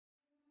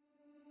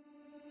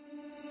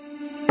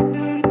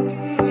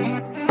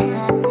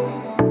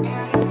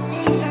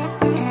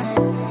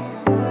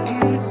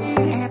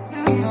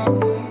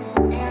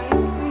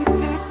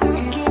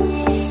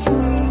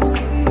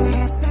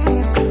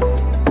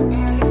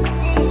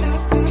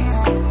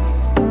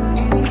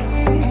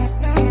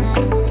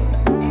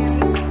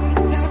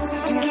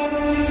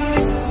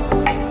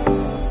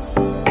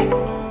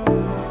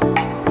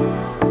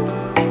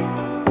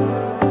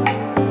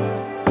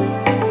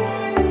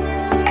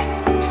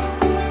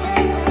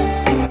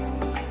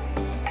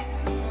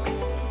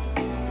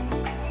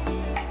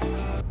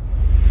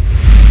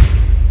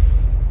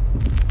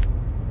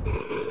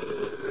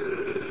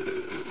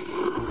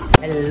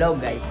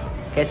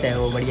कैसे है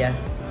वो? बढ़िया।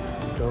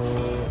 तो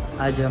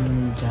आज हम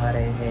जा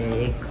रहे हैं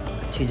एक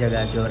अच्छी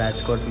जगह जो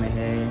राजकोट में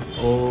है,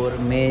 और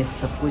मैं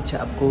सब कुछ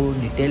आपको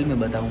डिटेल में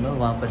बताऊंगा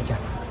वहाँ पर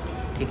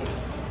जाकर, ठीक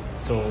है?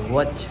 So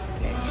watch.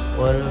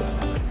 और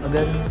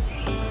अगर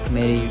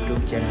मेरे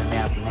यूट्यूब चैनल में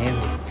आप नए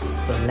हो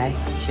तो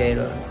लाइक, शेयर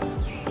और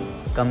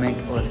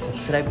कमेंट और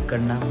सब्सक्राइब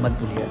करना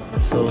मत भूलिएगा।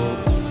 सो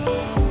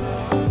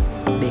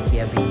देखिए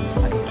अभी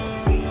आगे।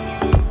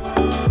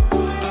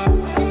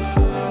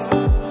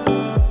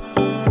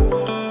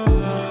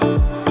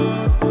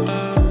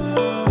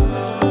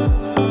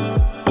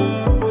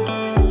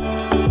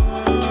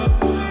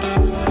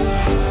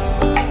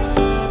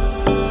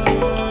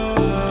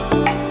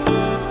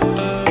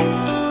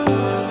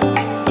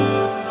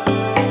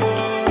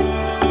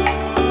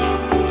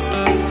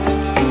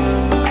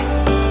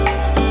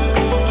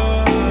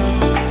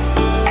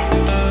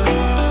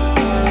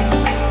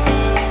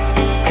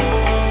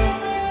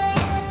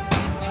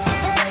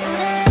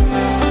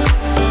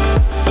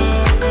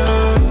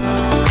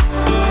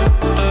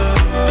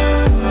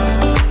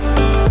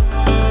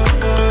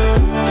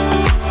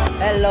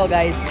 हेलो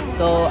गाइस,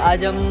 तो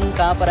आज हम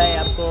कहाँ पर आए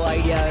आपको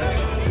आइडिया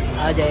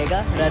आ जाएगा।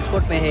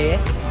 राजकोट में है ये,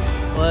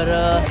 और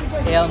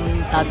ये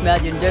हम साथ में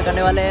आज एंजॉय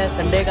करने वाले हैं।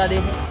 संडे का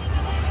दिन,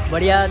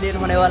 बढ़िया दिन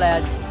होने वाला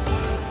है आज।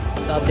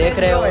 तो आप देख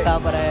रहे हो कहाँ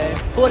पर आए,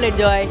 फुल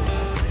एंजॉय।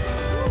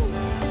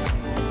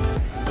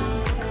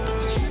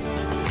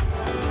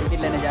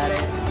 टिकट लेने जा रहे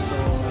हैं,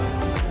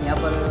 तो यहाँ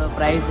पर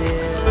प्राइस है।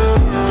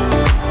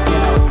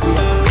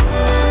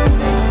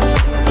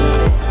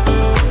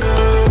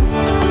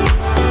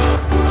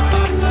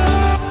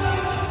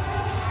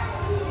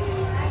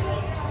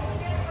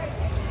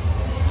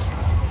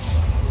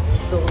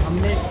 तो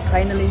हमने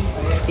फाइनली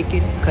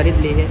टिकट खरीद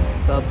ली है।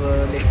 तो आप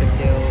देख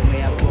सकते हो,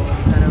 मैं आपको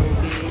बता रहा हूँ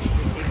कि एक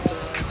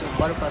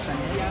पर पर्सन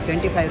है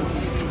 25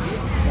 रुपीज़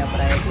यहाँ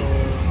पर आए। तो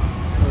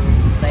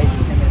प्राइस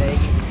इतने में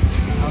रहेगी।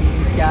 हम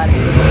 4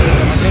 हैं,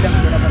 100 हम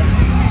थोड़ा पर।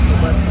 तो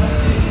बस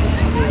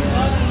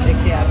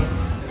देखते हैं आगे।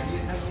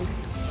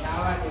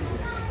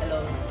 हेलो,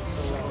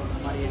 तो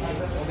हमारी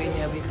हो गई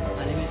है अभी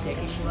हाल में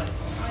चेकिंग हुआ।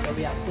 तो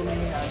अभी आपको मैं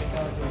आगे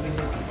का जो भी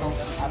दिखाऊँ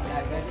आपने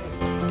आगे।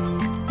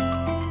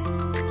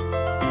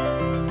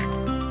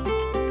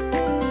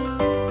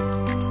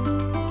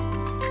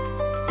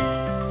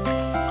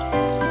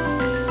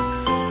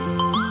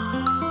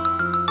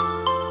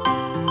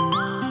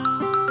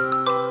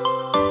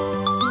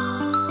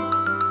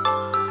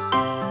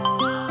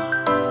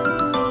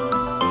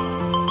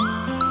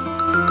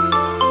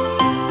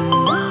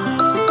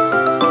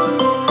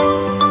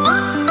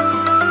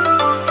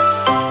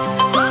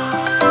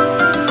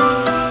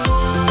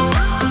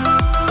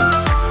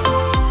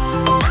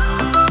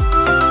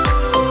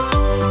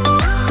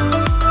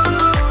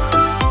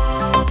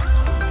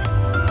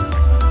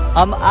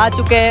 हम आ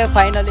चुके हैं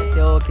फाइनली।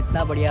 तो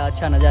कितना बढ़िया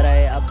अच्छा नज़ारा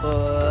है।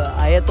 आप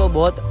आए तो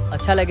बहुत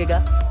अच्छा लगेगा,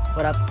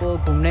 और आपको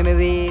घूमने में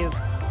भी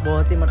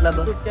बहुत ही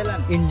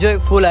मतलब इंजॉय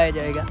फुल आया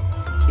जाएगा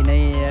कि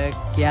नहीं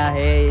क्या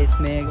है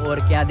इसमें और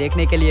क्या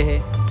देखने के लिए है।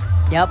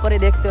 यहाँ पर ही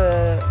देखते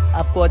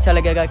आपको अच्छा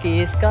लगेगा कि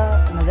इसका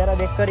नज़ारा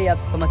देखकर ही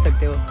आप समझ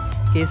सकते हो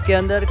कि इसके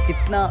अंदर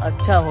कितना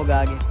अच्छा होगा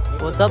आगे।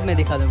 वो सब मैं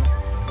दिखा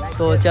दूँगा।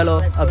 तो चलो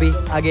अभी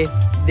आगे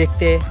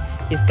देखते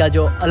हैं इसका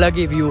जो अलग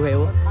ही व्यू है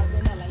वो।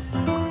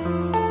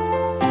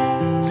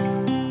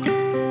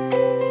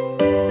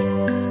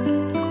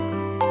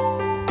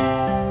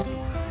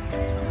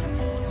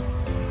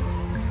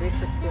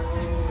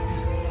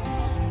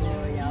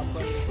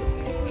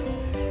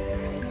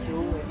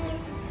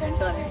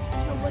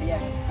 बढ़िया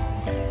है,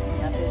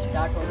 यहाँ से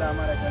स्टार्ट होगा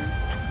हमारा जर्नी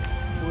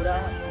पूरा।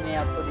 मैं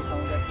आपको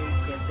दिखाऊंगा कि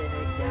कैसे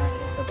है, क्या है,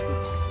 सब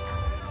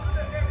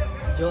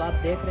कुछ जो आप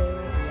देख रहे हो।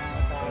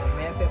 यहाँ का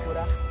मैप है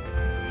पूरा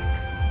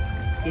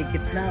कि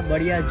कितना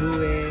बढ़िया जू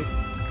है,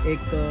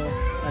 एक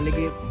अलग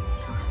ही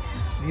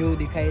व्यू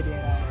दिखाई दे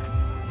रहा है।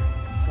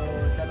 तो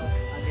चलो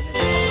आगे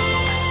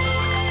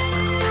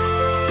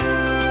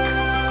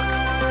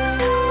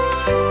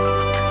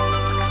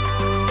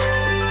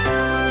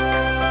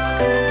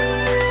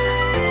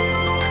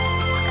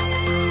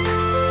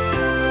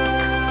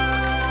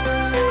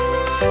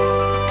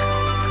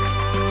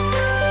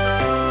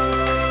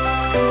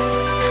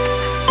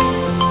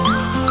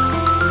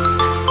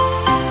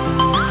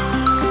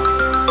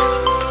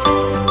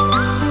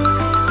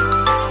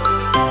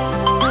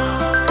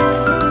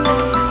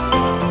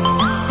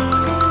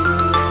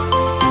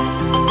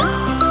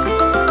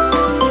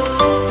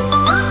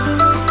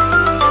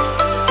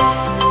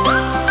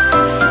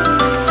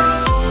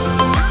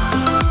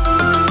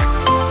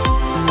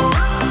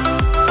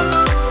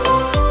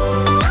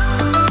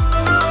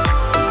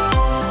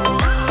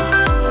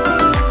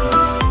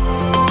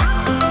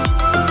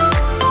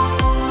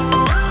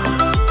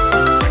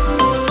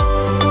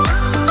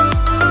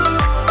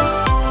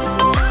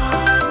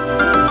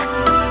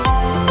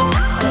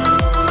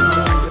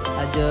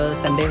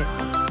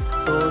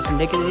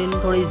संडे के दिन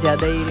थोड़ी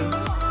ज़्यादा ही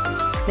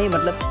नहीं,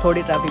 मतलब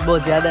थोड़ी ट्रैफिक,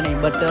 बहुत ज़्यादा नहीं,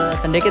 बट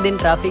संडे के दिन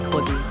ट्रैफिक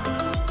होती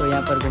है। तो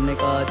यहाँ पर घूमने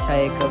का अच्छा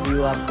एक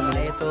व्यू आपको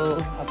मिले तो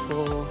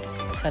आपको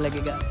अच्छा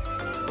लगेगा।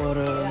 और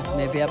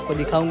मैं भी आपको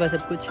दिखाऊंगा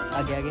सब कुछ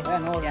आगे आगे।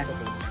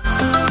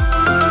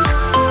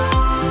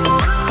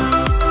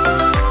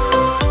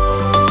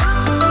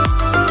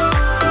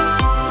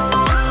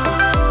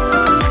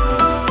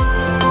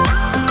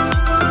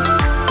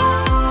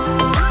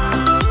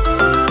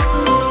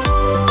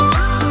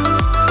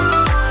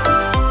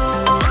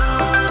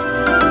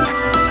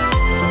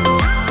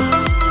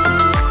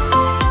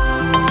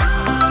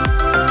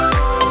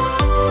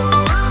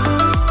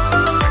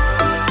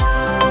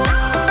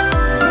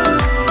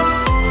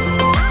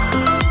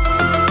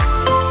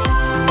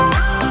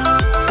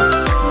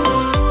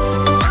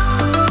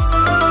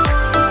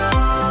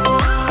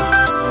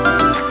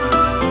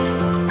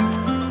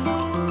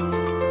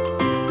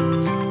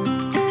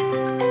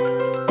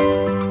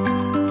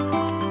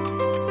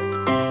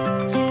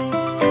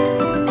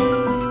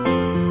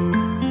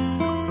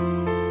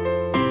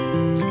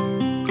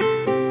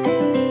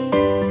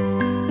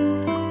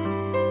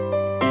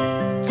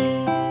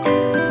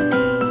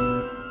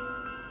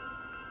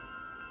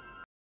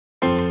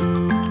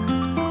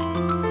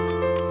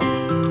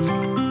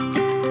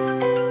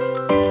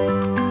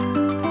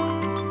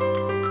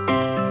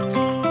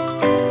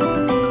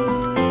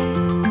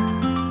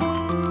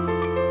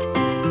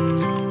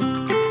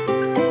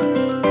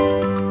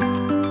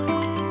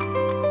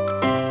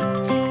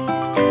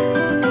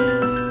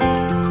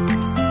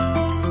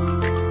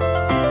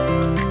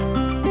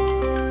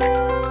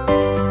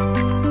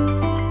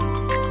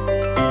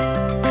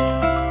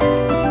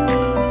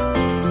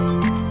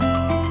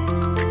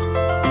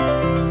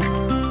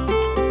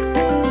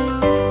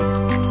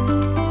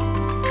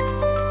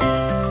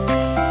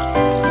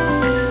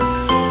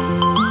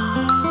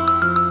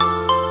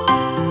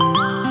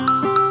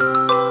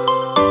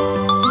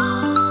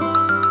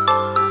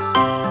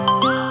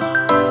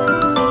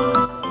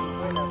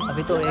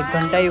 तो 1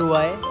 घंटा ही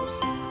हुआ है,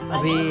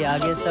 अभी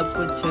आगे सब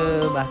कुछ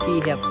बाकी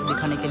है आपको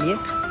दिखाने के लिए।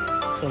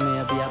 तो मैं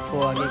अभी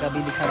आपको आगे का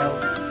भी दिखा रहा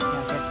हूँ।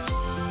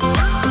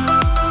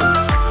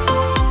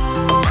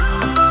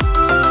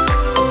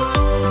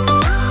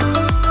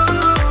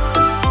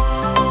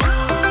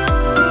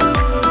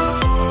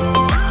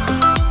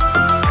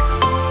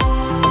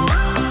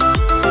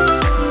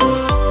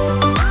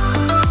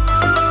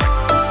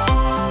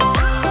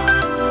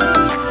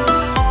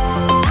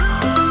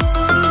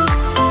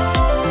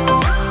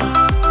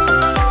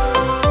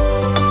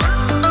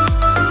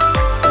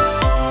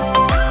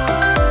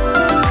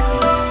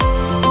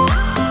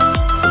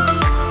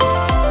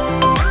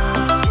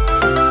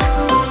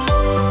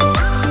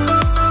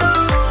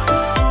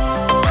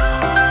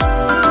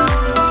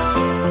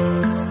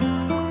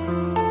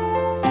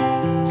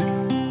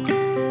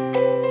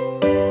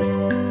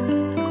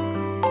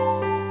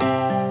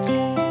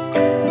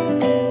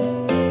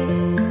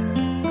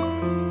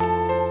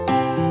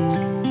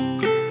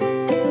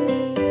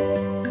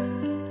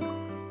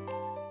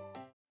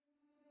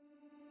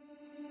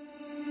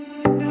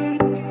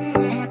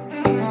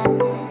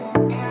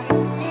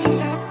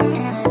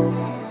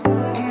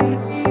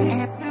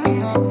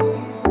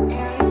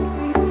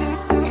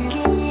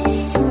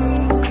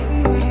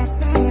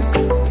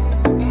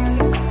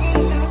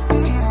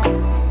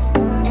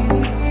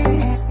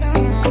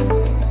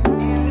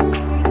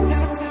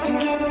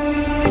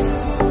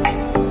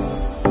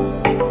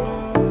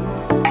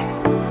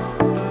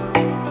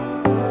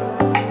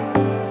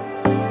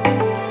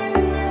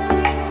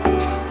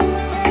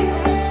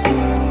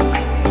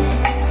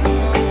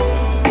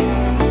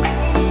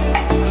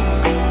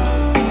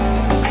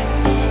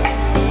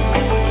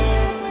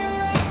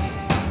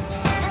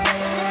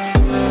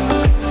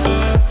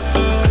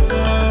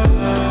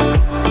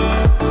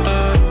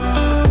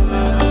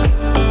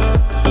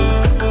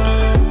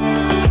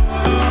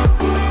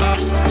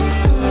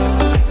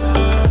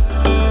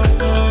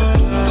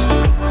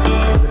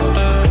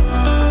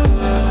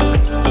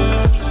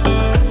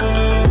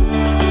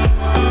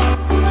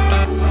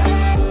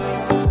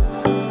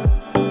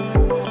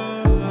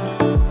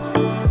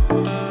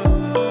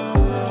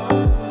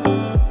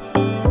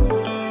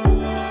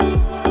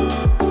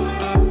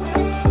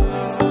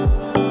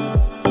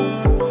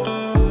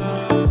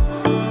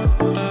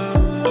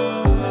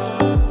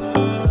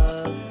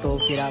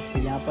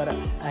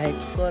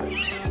 पर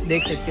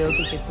देख सकते हो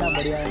कि कितना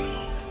बढ़िया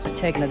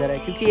अच्छा एक नज़ारा है,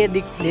 क्योंकि ये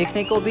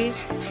देखने को भी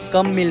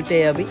कम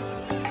मिलते हैं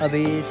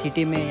अभी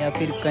सिटी में या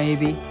फिर कहीं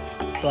भी।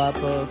 तो आप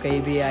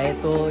कहीं भी आए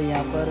तो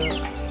यहाँ पर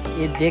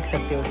ये देख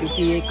सकते हो,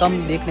 क्योंकि ये कम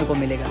देखने को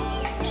मिलेगा।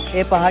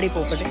 ये पहाड़ी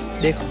पोपट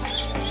है, देखो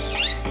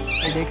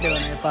ये देख रहे हो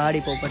ना, ये पहाड़ी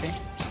पोपट है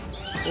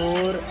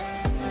और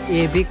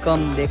ये भी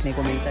कम देखने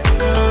को मिलता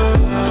है।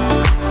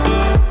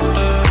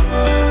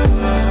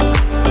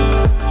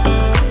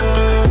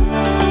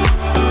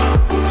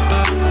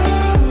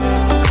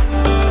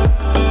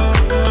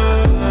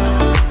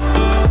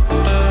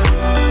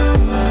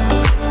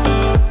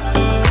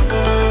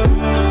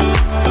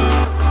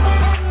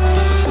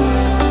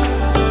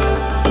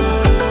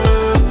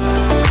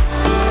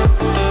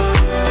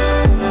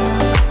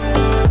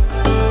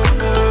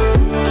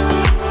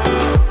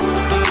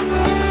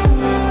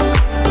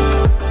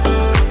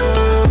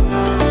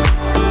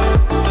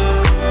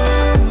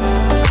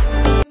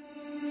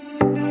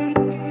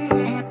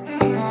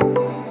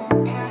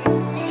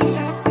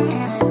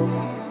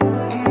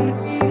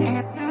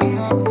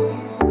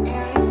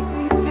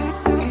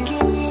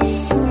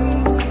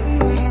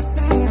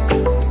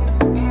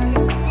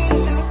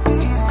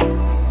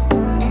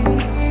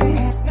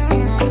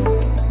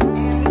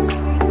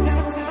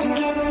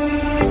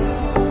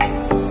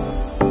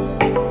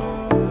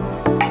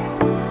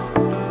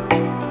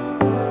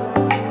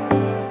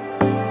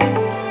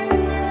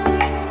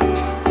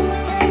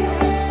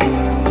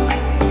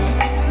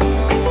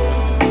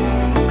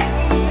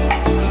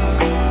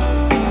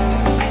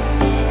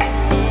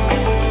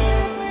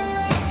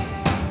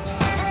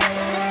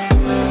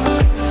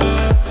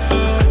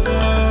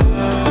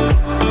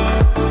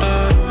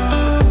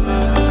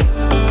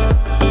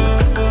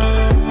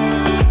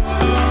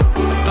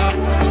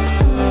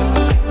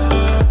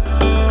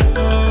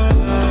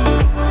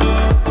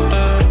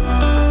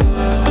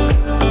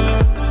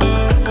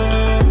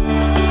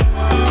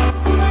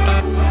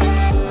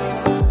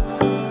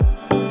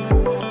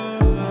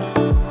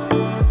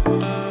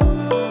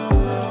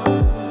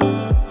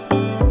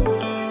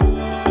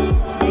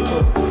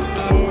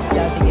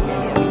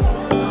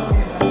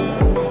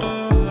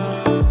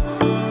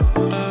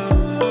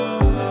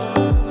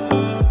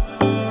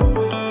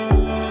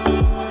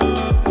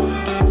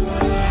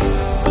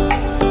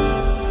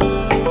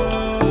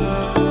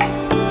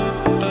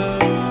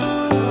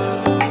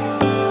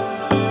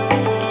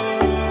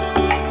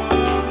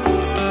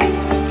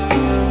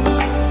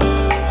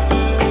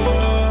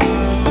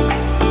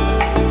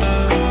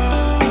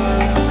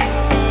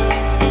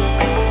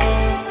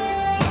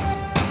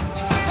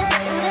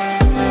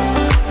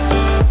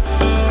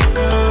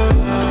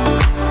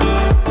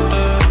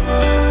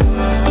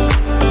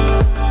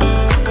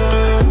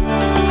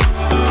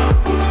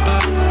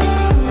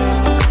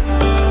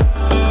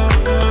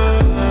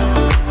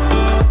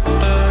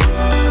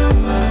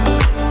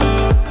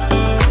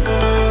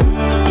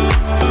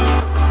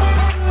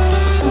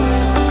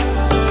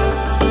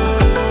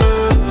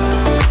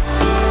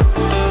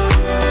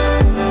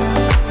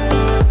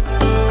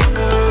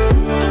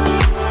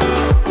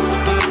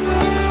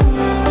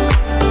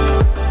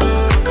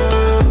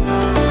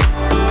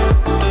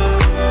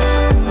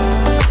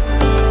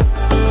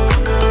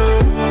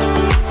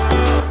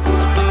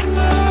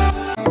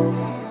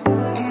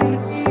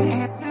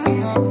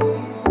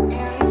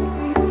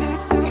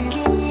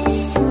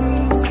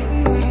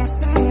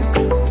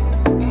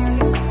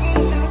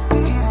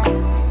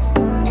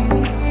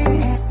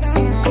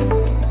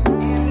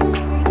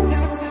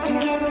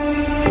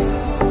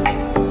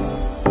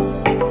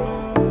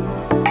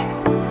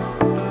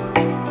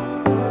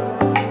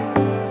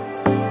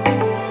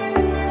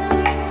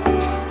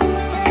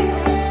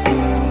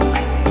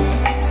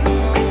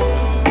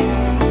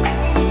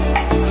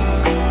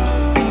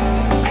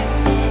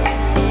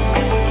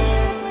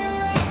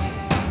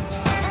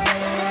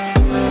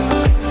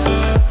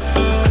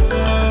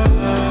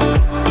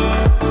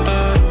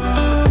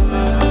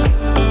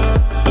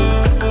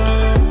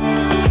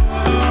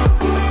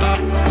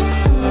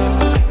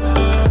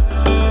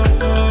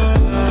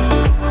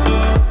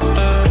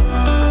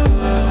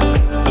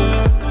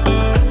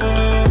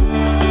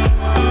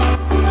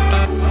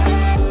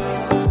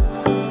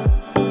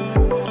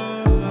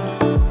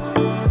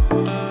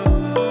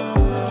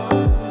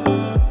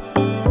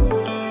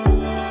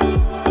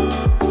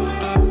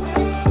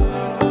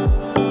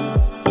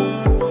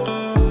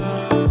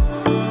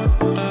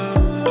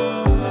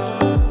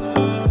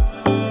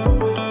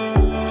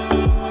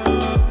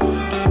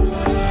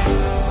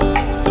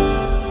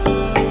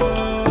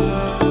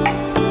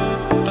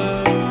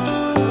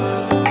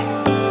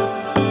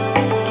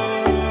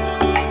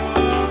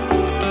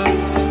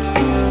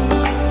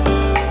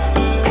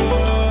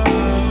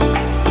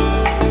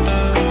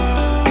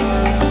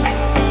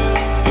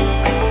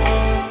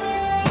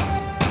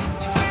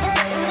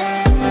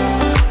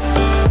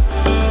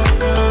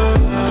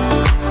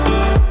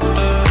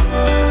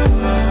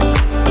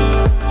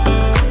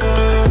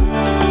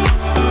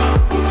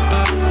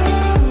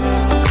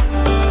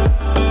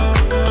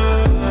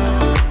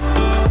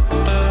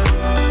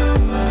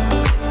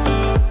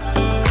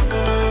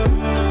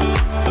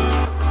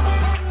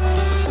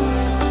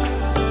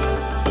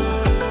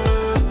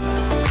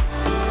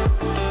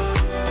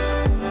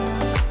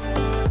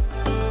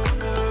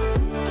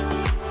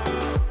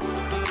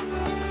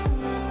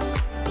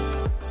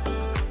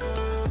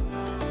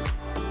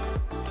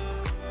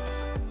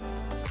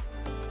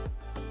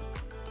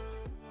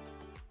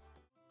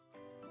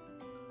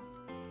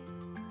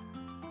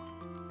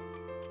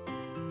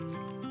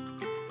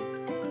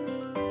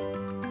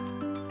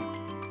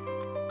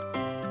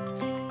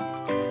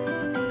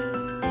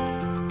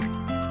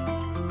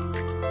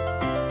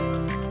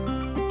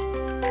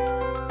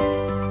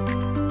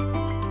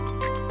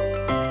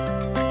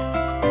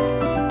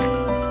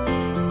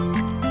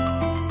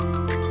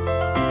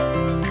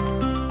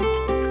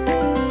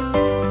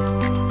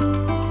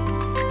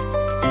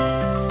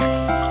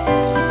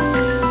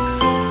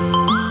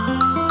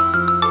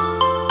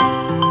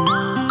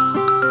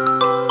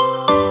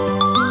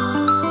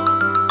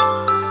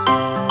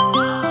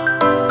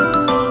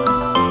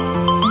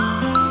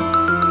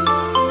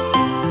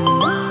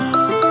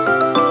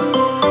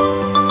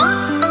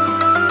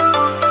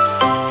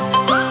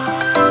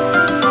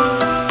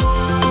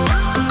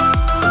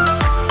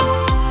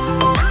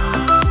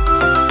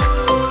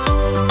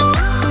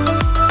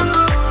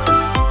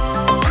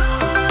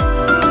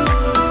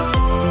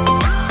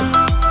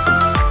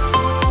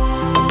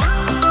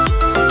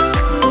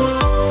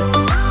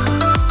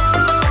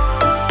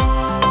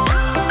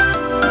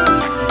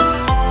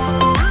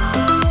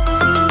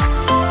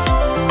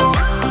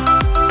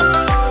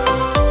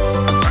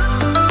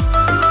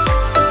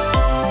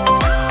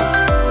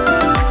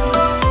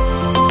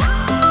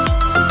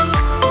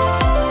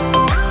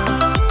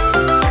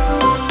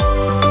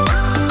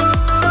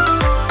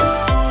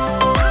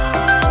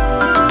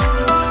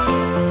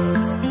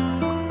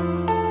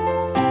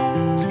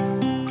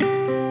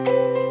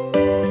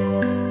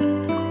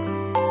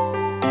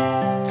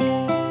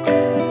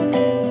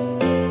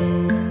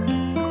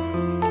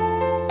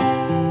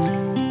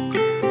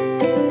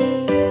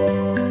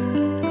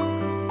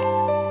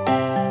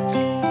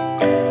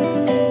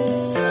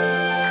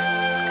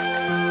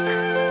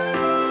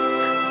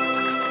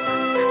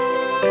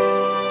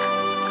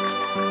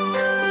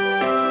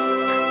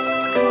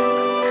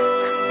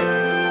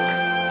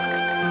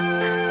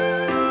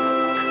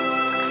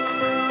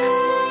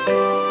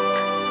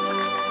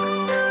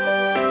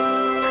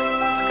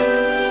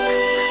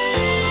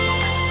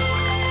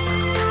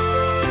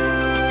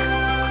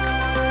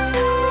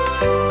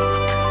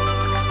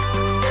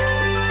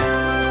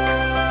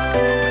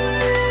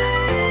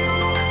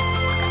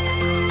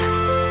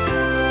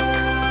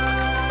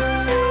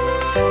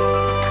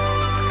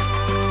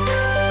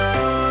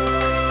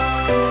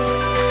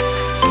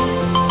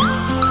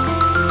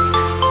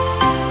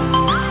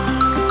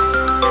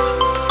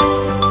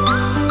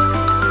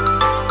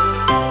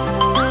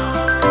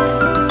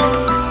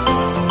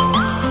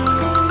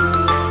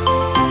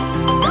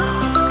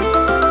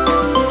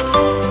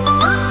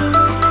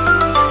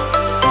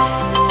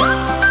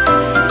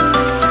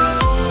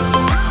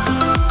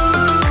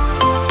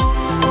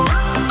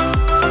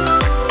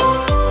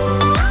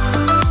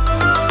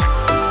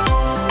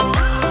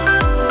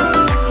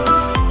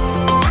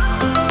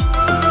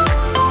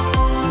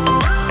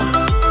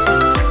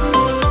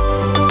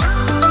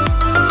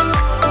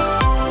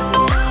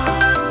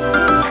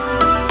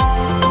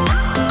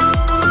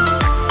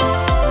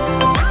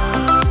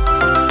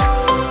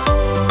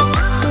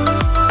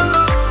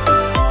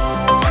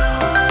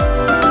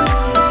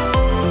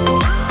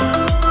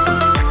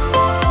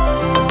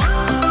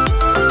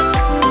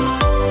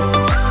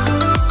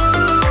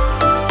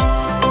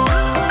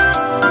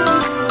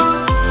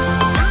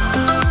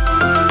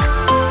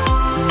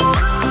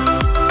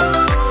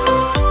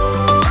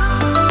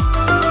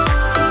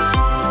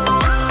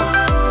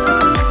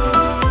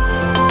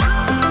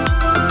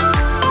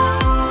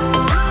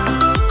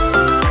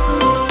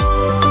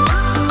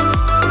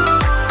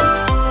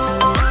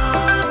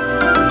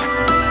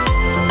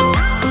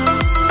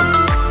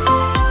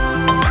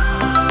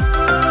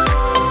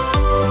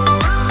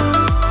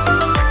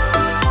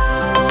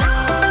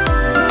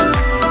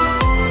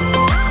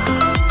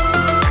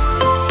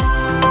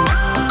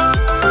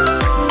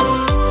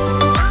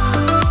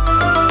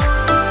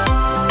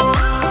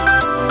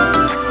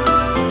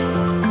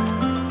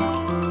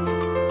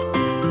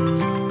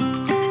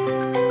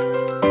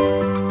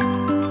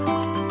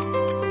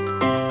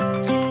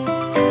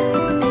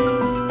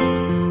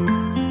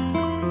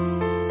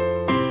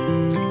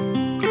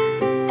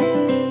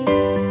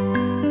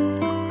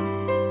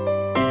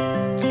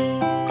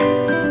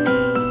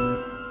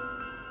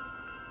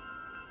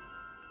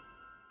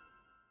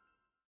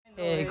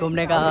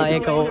 घूमने का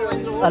एक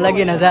अलग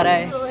ही नज़ारा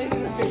है।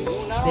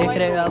 देख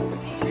रहे हो आप,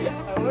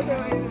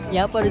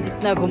 यहाँ पर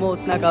जितना घूमो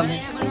उतना कम है,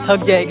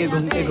 थक जाएगी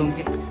घूम के घूम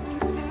के।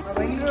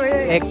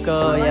 1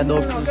 या 2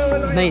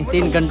 नहीं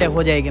 3 घंटे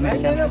हो जाएंगे मेरे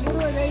ख्याल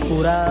से।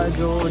 पूरा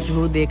जो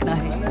जू देखना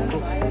है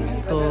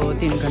तो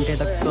 3 घंटे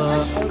तक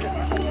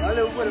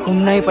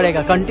घूमना ही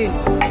पड़ेगा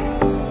कंटिन्यू।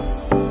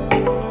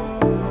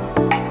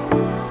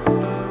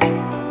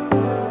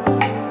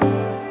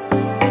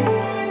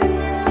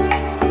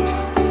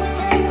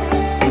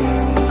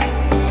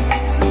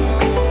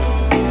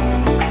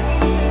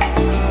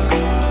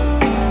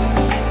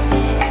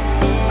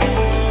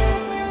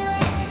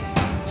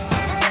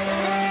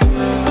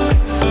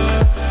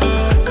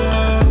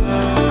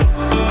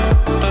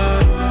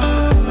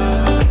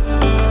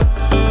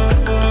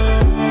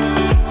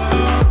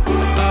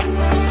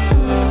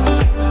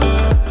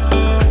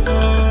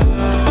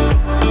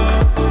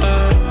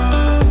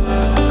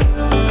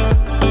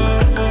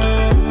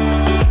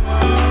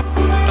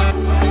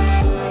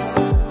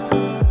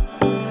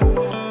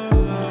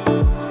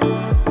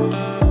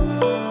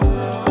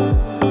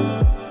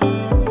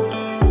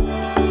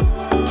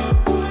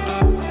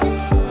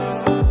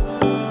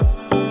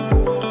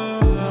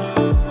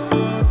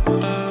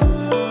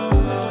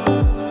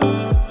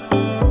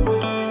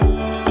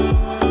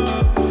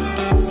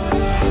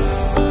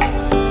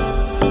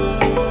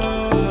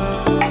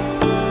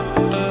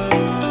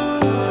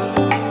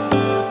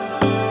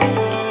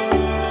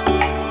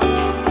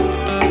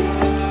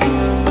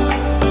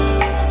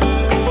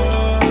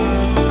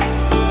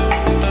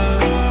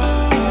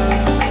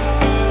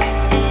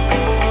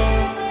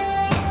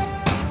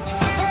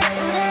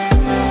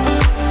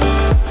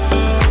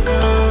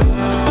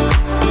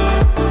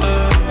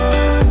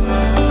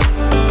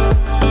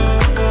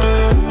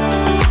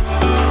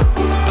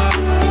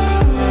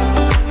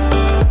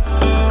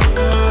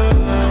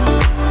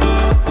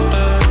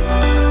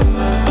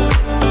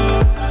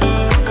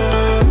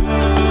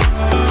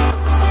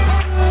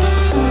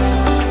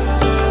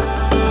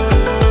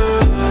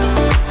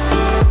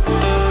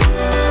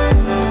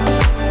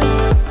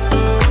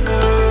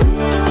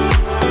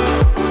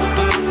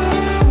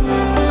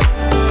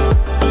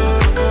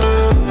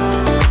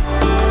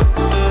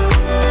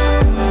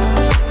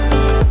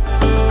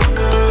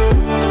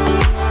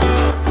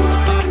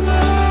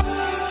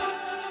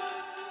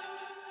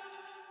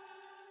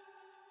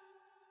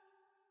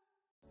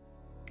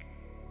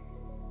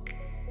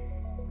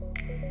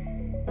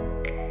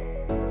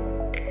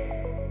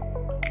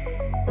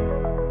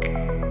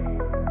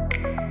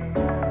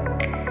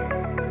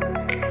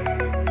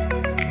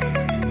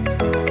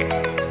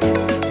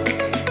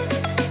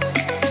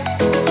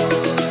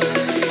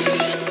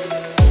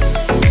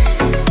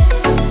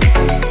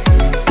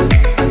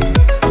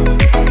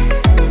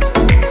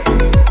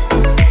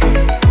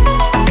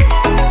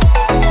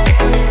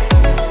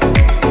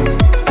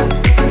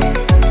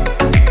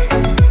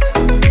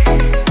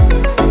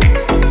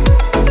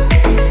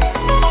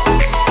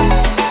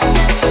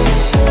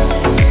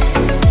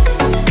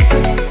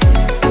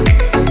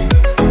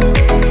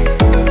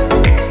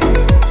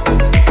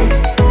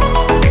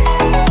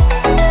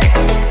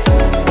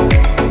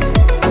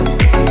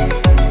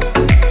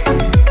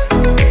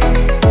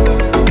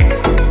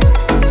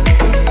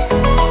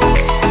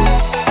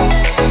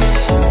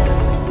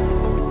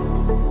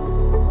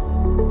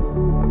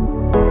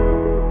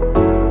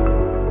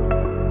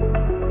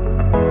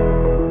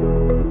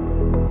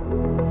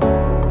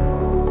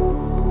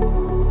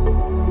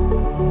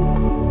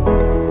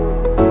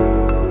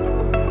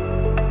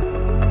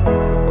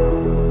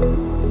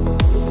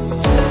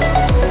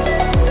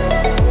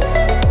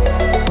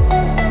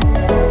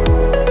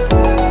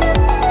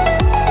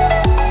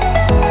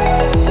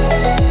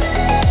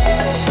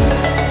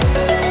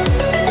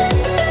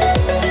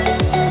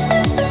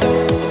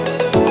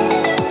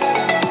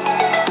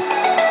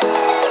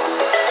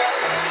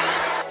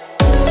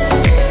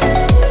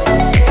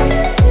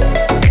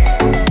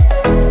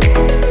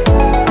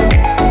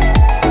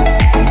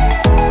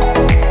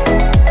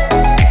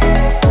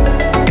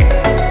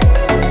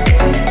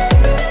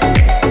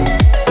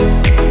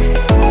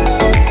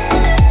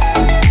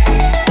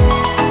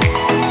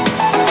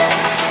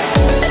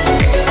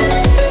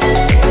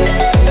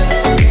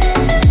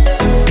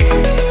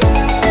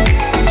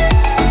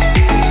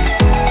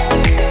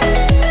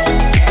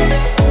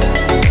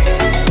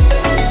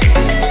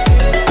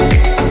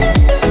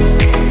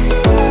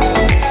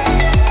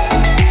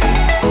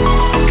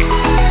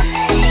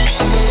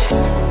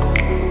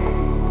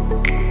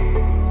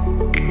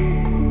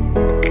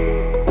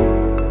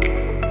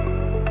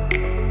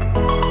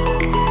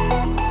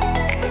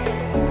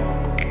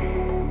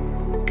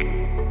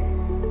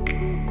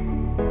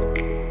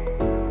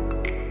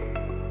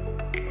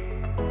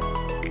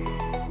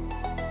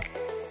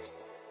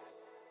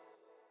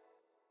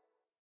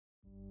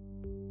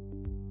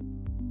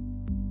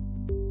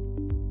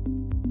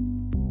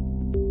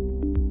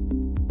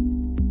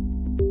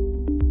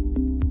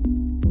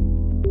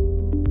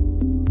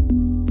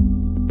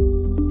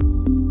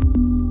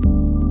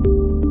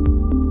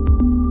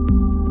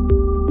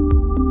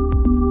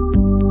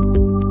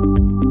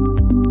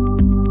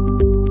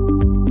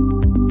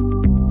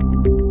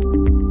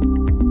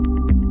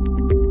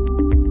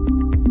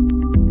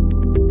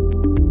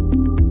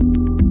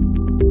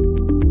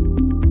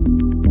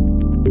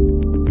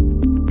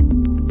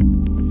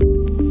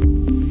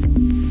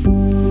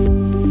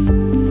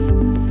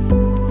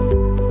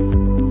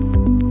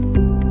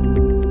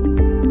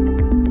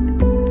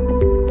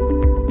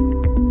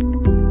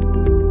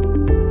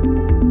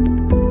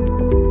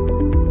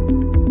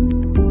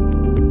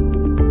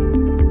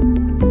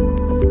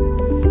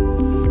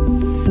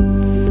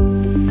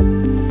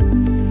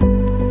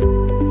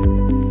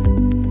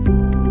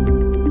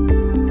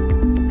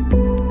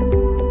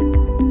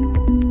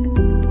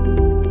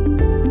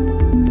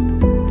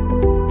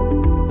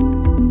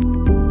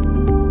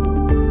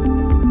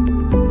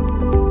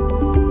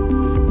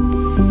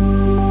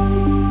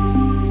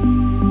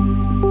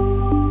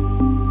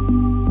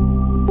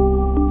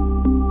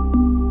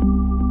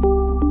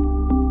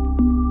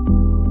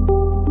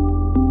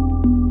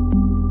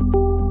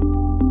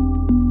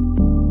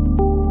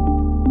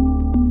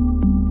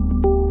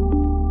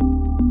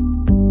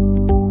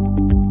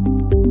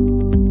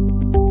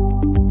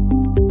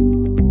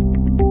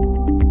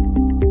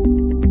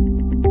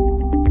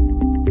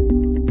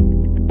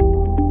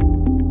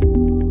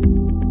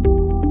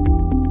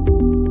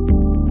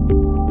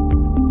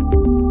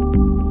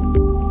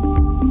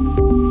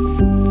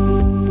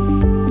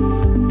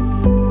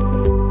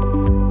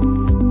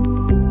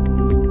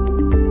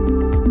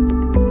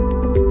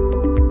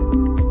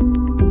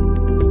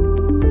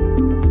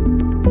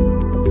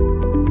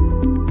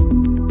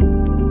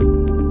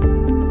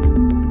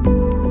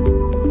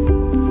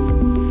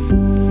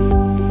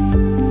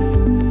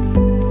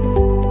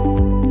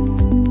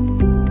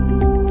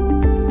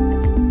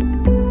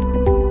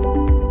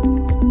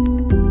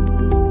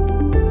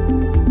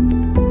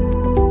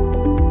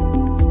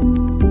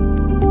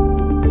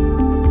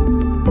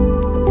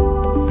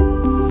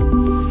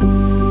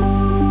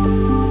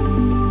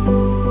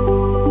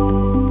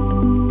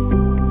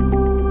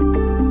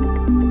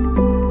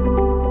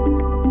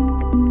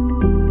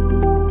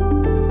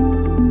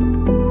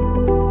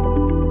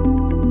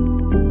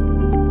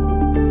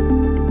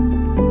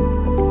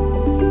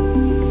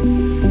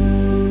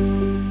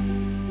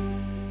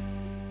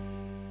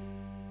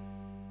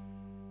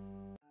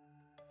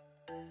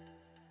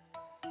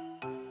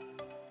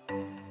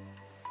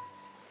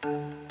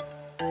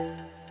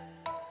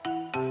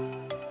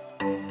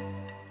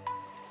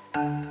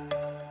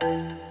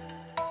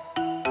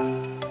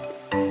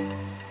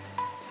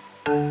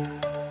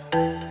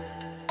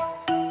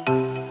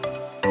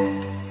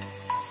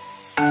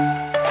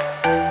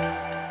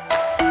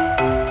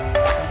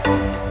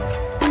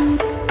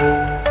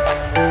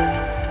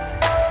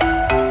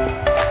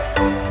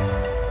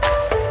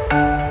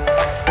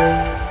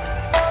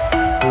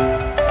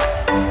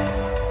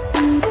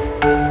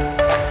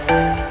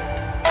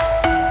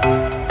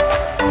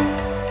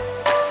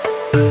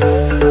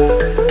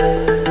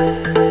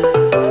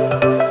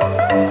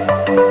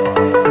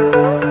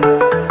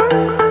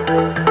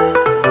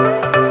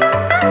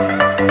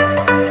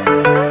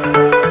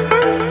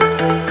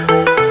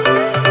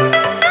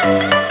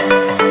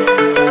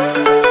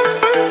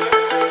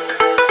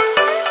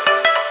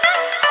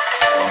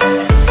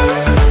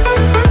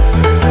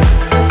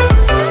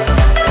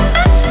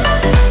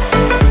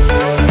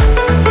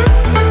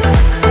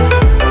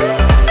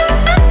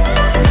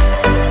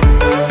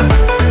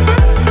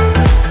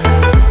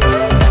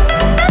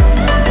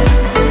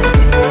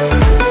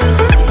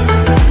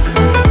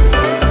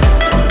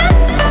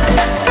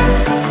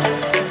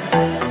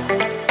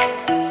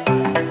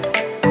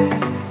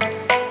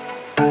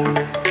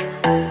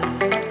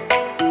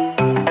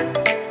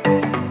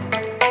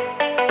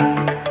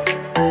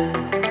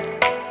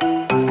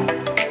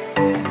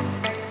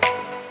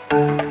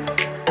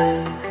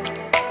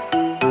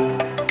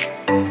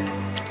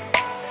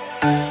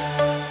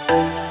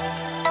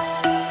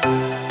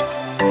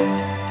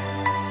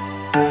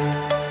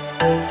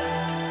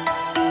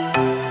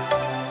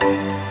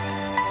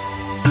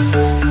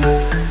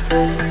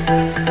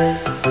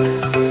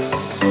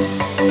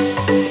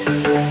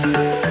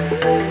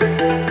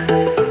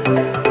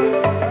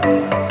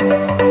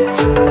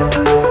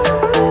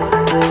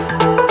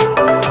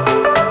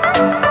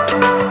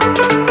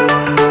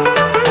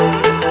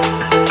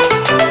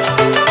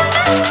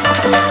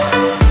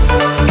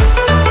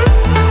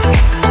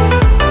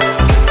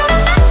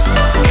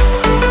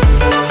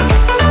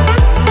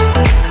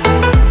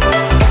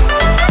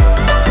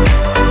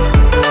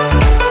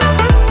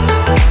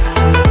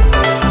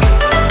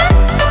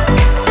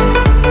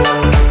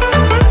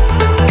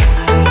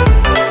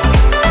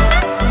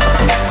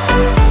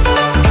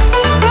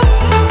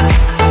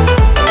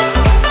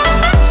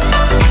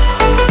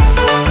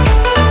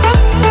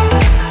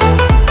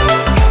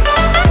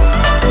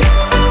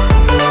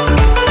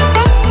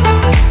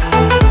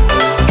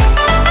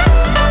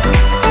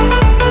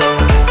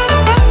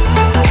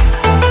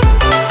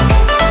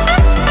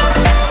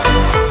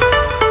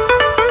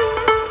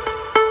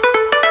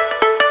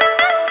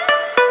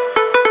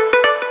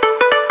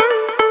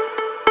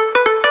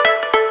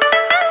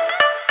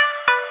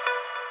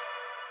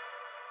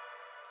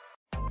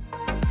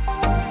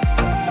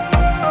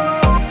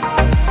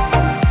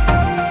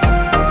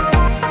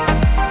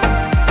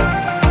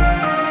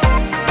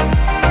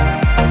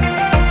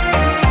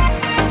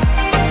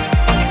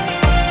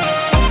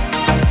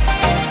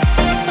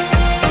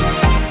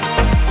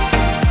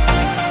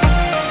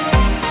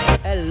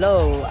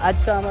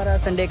 आज का हमारा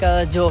संडे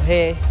का जो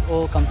है वो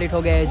कंप्लीट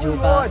हो गया है जू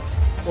का,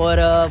 और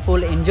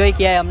फुल एंजॉय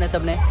किया है हमने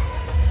सबने।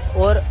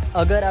 और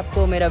अगर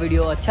आपको मेरा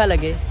वीडियो अच्छा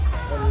लगे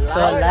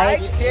तो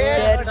like,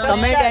 share,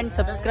 comment and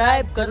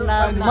subscribe करना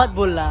मत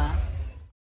भूलना।